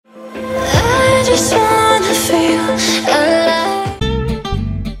just wanna feel alive.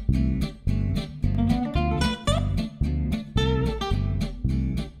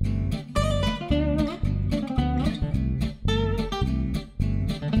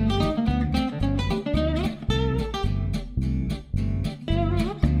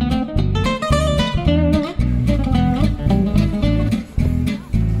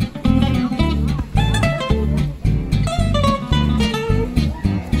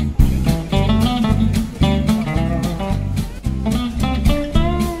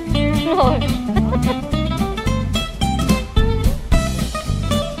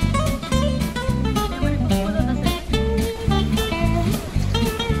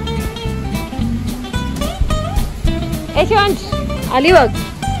 Shivansh आली बघ.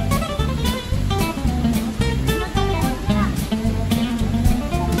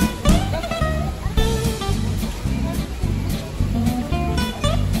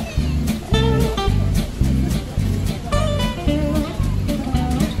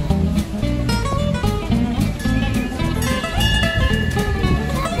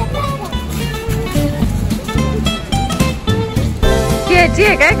 ह्याची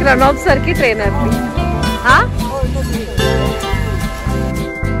आहे काय ग्रनॉप सारखी ट्रेन आहे ती. हा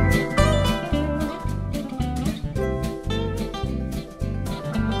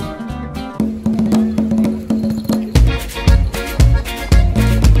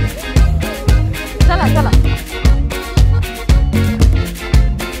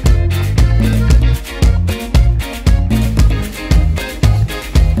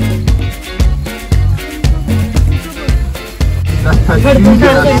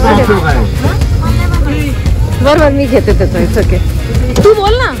बरोबर मी घेते त्याचं. It's okay. तू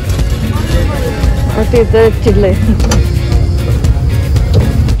बोल ना. ते तर चिडलंय.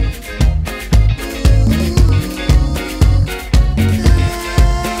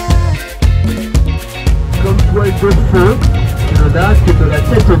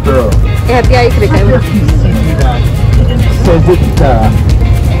 ह्याती ऐकले काय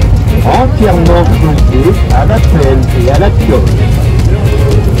entièrement closé à la pelle et à la pioche.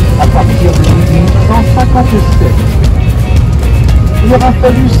 À partir de 1857, il aura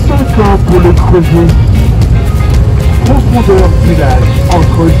fallu 5 ans pour le creuser. Profondeur du lac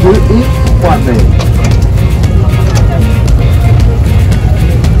entre 2 et 3 mètres.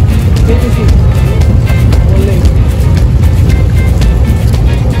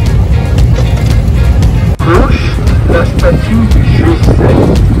 Gauche, la statue du G7.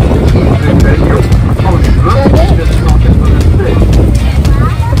 Lyon, en juin 1996.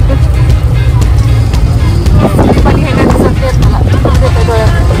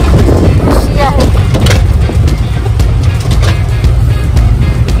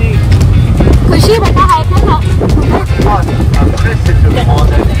 खुशी बता है क्या? Après cette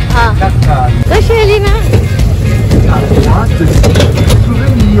grande cascade, कशी आली ना? à droite,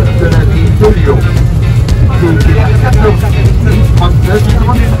 souvenir de la ville de Lyon. C'était à 14h39.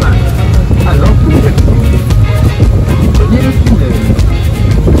 Alors que vous êtes prenez le tunnel.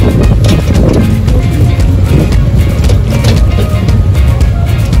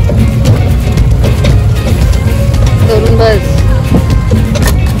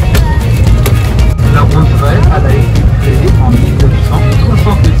 La roseraie, elle a été créée en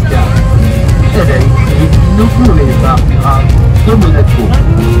 1964. Elle a été inaugurée par Graf de Monaco.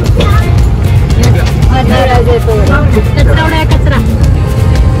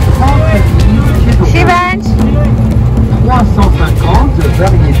 Shivansh 350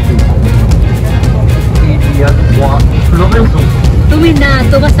 variétés. Il y a 3 floraisons. तुम्ही ना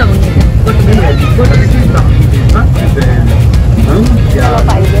तो बसा Et elle est classée parmi les 20 plus belles mondiales.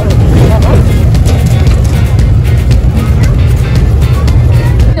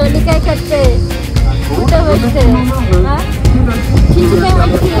 काय करते कुठं बसते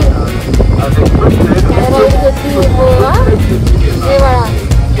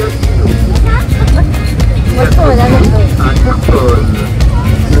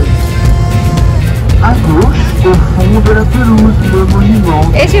À gauche, au fond de la pelouse, le monument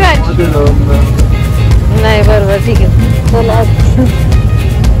de l'homme. नाही बरोबर ठीक आहे चला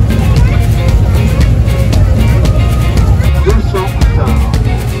 200 plus tard.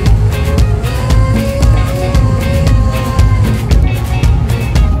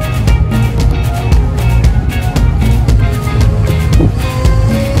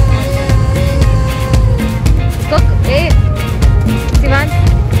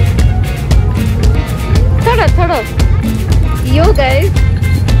 थोडं यो गाईज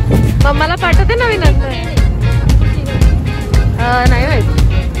मम्माला पाठवते नवीन असं नाही माहित.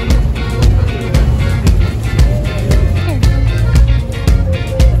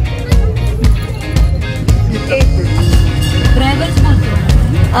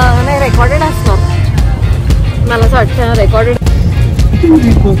 असं वाटतं ना recorded. tous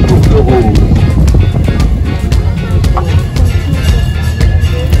les concours de rose.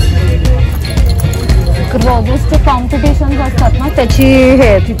 रोबोटचे competition असतात ना त्याची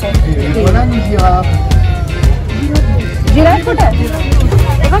हे तिथे. Et voilà les girafes. Giraffe कुठे आहे?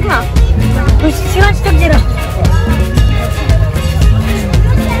 हे बघ ना जिराफ.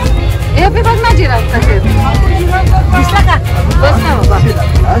 हे बघ ना जिराफ कसे दिसला का? बस ना बाबा. C'est la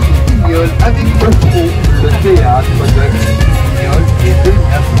plage Guignol avec Toytrain, le théâtre de Guignol et de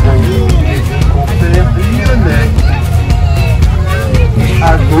Merveille, les deux compères lyonnais.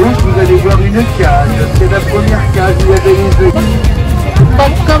 À gauche, vous allez voir une cage. C'est la première cage où il y avait les œufs.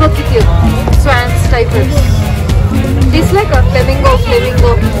 बघ बघ किती स्वॅन्स type दिसलाय का? Flamingo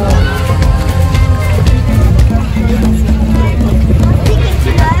flamingo.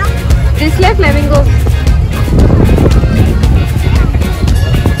 दिसलाय flamingo.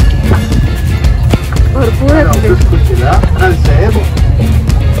 भरपूर Alors de आहेत. ce côté-là, un zèbre.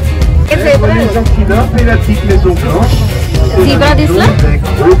 Les antilopes et la petite maison blanche. C'est Zebra la दिसला? maison des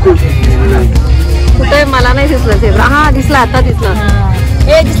crocodiles. कुठे मला नाही दिसलं झेब्रा. हा दिसला आता दिसला.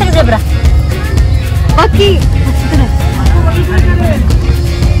 ए दिसला का झेब्रा? बघ की.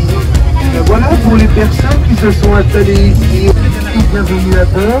 Et voilà pour les personnes qui se sont installées ici. Bienvenue à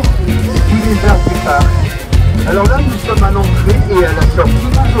bord du lézard du parc. Alors là, nous sommes à l'entrée et à la sortie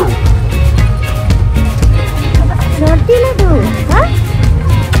du zoo. छोटी लड्डू. हाँ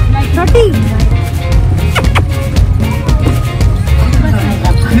छोटी.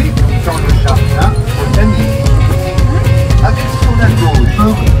 Entrée dans le jardin botanique. Avec sur la gauche,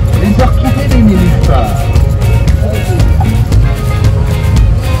 les orchidées des nénuphars.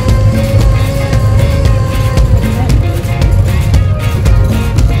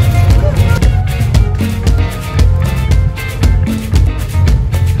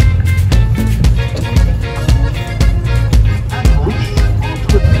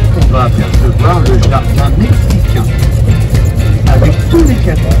 On va apercevoir le jardin mexicain avec tous les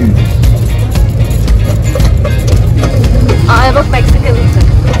cactus. हा हे बघ Mexican.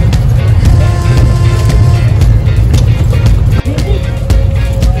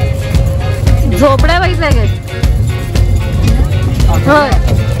 झोपड्या बघितल्या का? होय.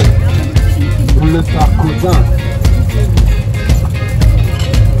 Le parcours.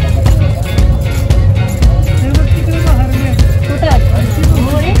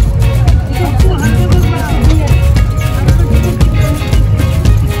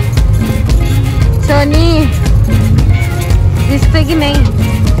 Sunny दिसते की नाही?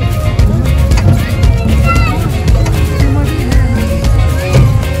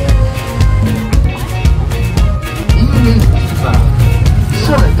 Il est vivant,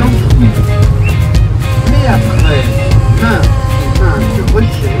 serait enfoui. Mais après maintes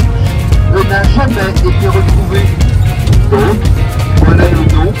recherches, on n'a jamais été retrouvé. Donc, voilà le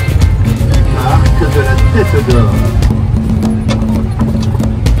nom du parc de la Tête d'Or.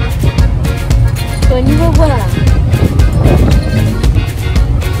 Sunny बघा.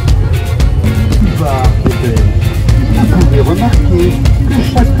 Vous pouvez remarquer que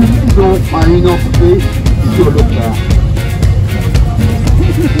chaque maison a une entrée sur le parc.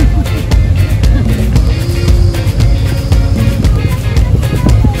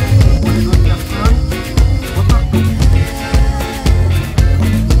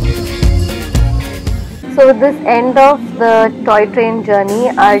 So with this end of the toy train journey,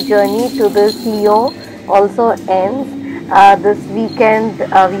 our journey to this Lyon also ends. This weekend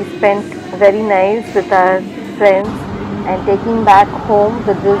we spent very nice with our friends and taking back home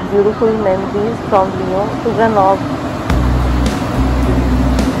with these beautiful memories from Lyon to Grenoble.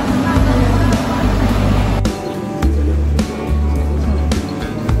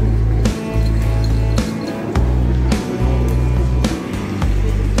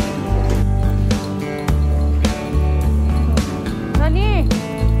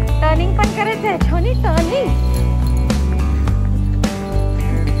 Turning पण करायचंय. छोनी turning.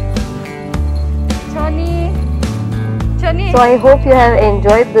 So I hope you have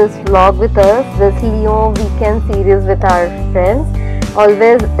enjoyed this vlog with us, this Lyon weekend series with our friends.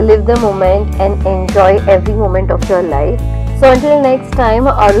 Always live the moment and enjoy every moment of your life. So until next time,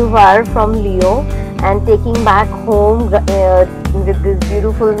 au revoir from Lyon and taking back home with these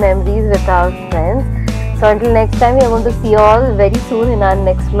beautiful memories with our friends. So until next time, we are going to see you all very soon in our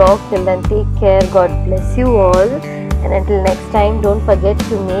next vlog. Till then, take care. God bless you all. And until next time, don't forget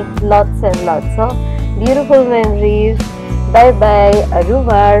to make lots and lots of beautiful memories. Bye bye. Au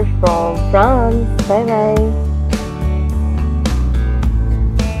revoir from France. Bye bye.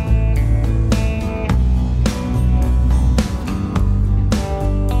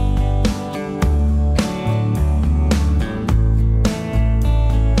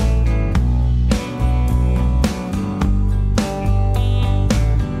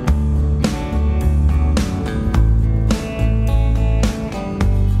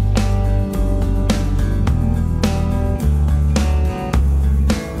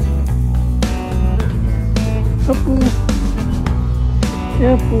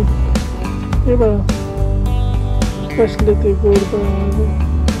 Yeah, food. Yeah, especially good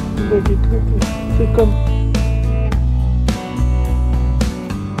vegetable. Become.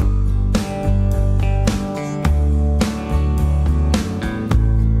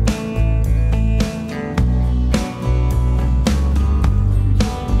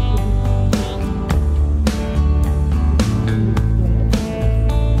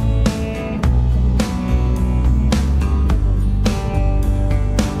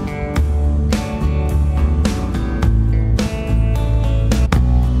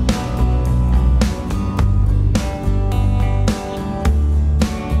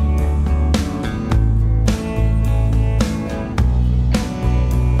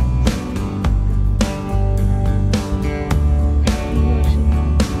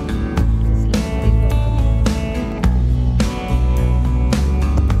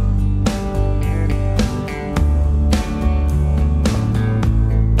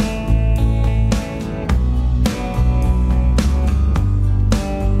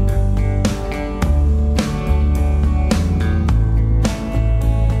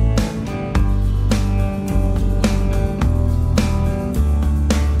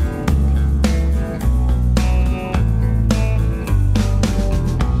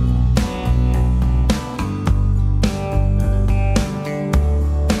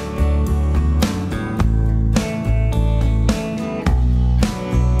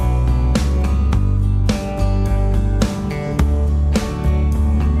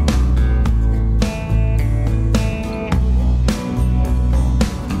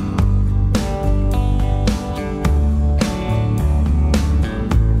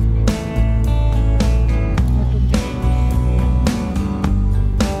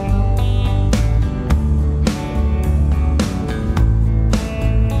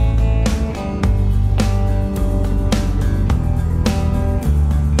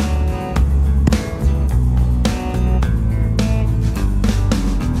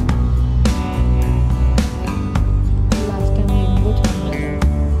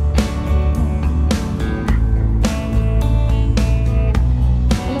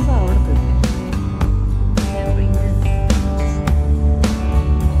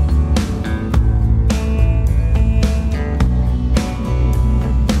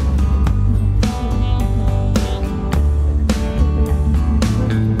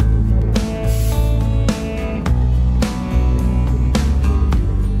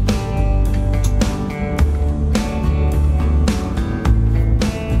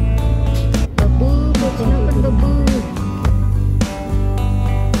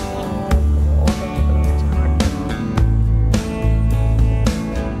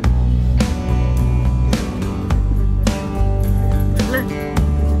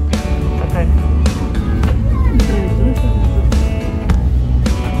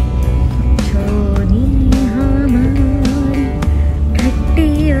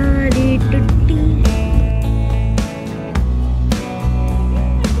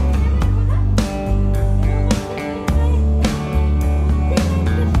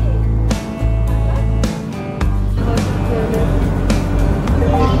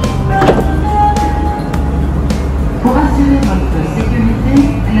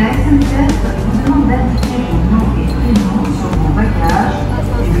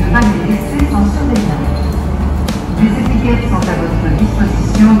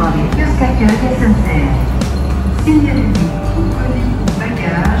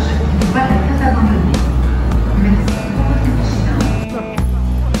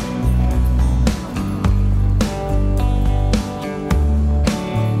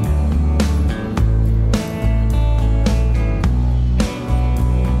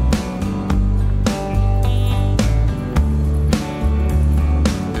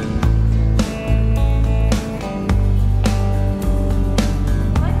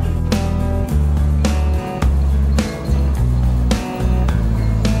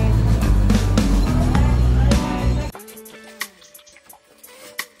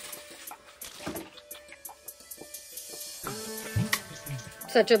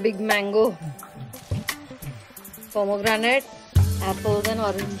 Such a big mango, pomegranate, apples and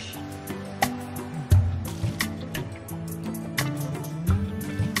orange.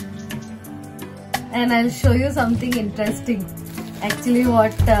 And I'll show you something interesting. Actually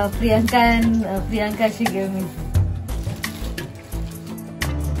what Priyanka she gave me.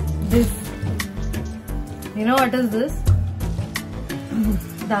 This. You know what is this?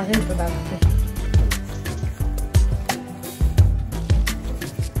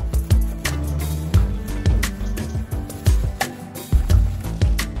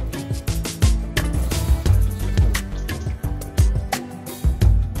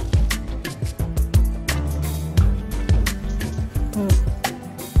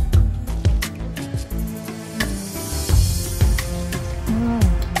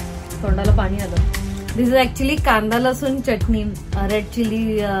 This is actually kanda lasun chutney, red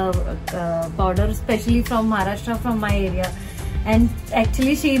chili powder, specially from Maharashtra, from my area. And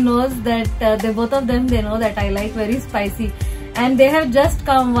actually she knows that both of them know that I like very spicy. And they have just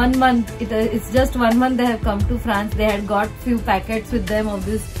come 1 month. It's just 1 month they have come to France. They had got few packets with them of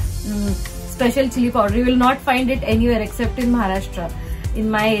this special chili powder. You will not find it anywhere except in Maharashtra, in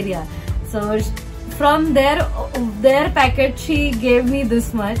my area. So from their packet she gave me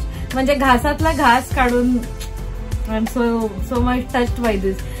this much. म्हणजे घासातला घास काढून I'm so much touched by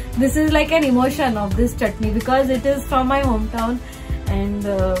this. This is like an emotion of this chutney because it is from my hometown and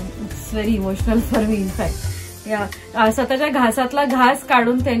it's very emotional for me in fact. Yeah, स्वतःच्या घासातला घास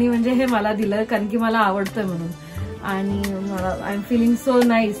काढून त्यांनी म्हणजे हे मला दिलं कारण की मला आवडतं म्हणून आणि I am feeling so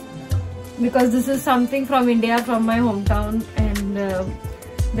nice because this is something from India, from my hometown, and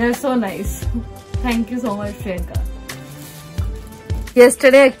they're so nice. Thank you so much, Priyanka.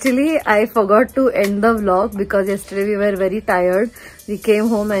 Yesterday actually I forgot to end the vlog because yesterday we were very tired. We came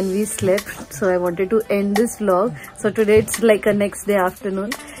home and we slept, so I wanted to end this vlog. So today it's like a next day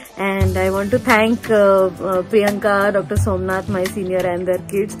afternoon, and I want to thank Priyanka, Dr. Somnath, my senior, and their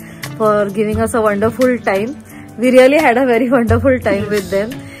kids for giving us a wonderful time. We really had a very wonderful time with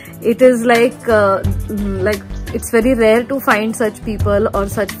them. It is like it's very rare to find such people or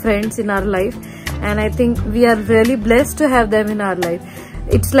such friends in our life, and I think we are really blessed to have them in our life.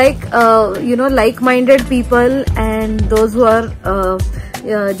 It's like like-minded people, and those who are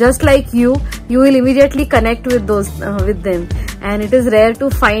just like you will immediately connect with with them, and it is rare to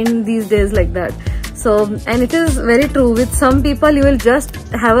find these days like that. So, and it is very true, with some people you will just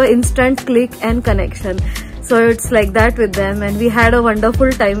have an instant click and connection. So it's like that with them, and we had a wonderful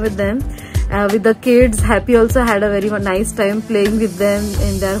time with them. With the kids, Happy also had a very nice time playing with them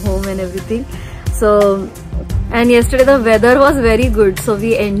in their home and everything. So, and yesterday the weather was very good, so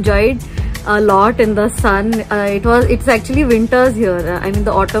we enjoyed a lot in the sun. It's actually winters here. I mean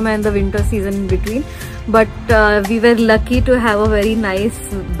the autumn and the winter season in between. But we were lucky to have a very nice,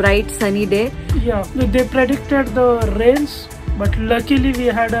 bright, sunny day. Yeah, they predicted the rains, but luckily we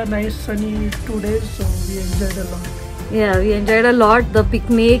had a nice sunny 2 days, so we enjoyed a lot. Yeah, we enjoyed a lot, the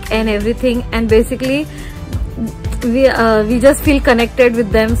picnic and everything, and basically we just feel connected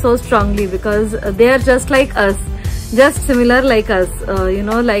with them so strongly because they are just like us, just similar like us,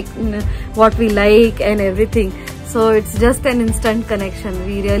 like what we like and everything. So it's just an instant connection.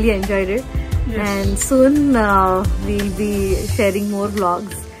 We really enjoyed it. Yes. And soon we'll be sharing more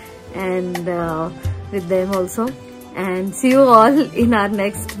vlogs and with them also. And see you all in our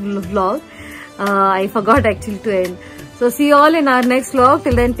next vlog. I forgot actually to end. So see you all in our next vlog.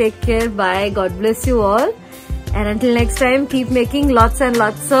 Till then, take care. Bye. God bless you all. And until next time, keep making lots and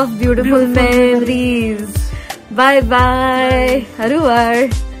lots of beautiful memories. Bye bye.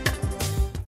 Haruvar.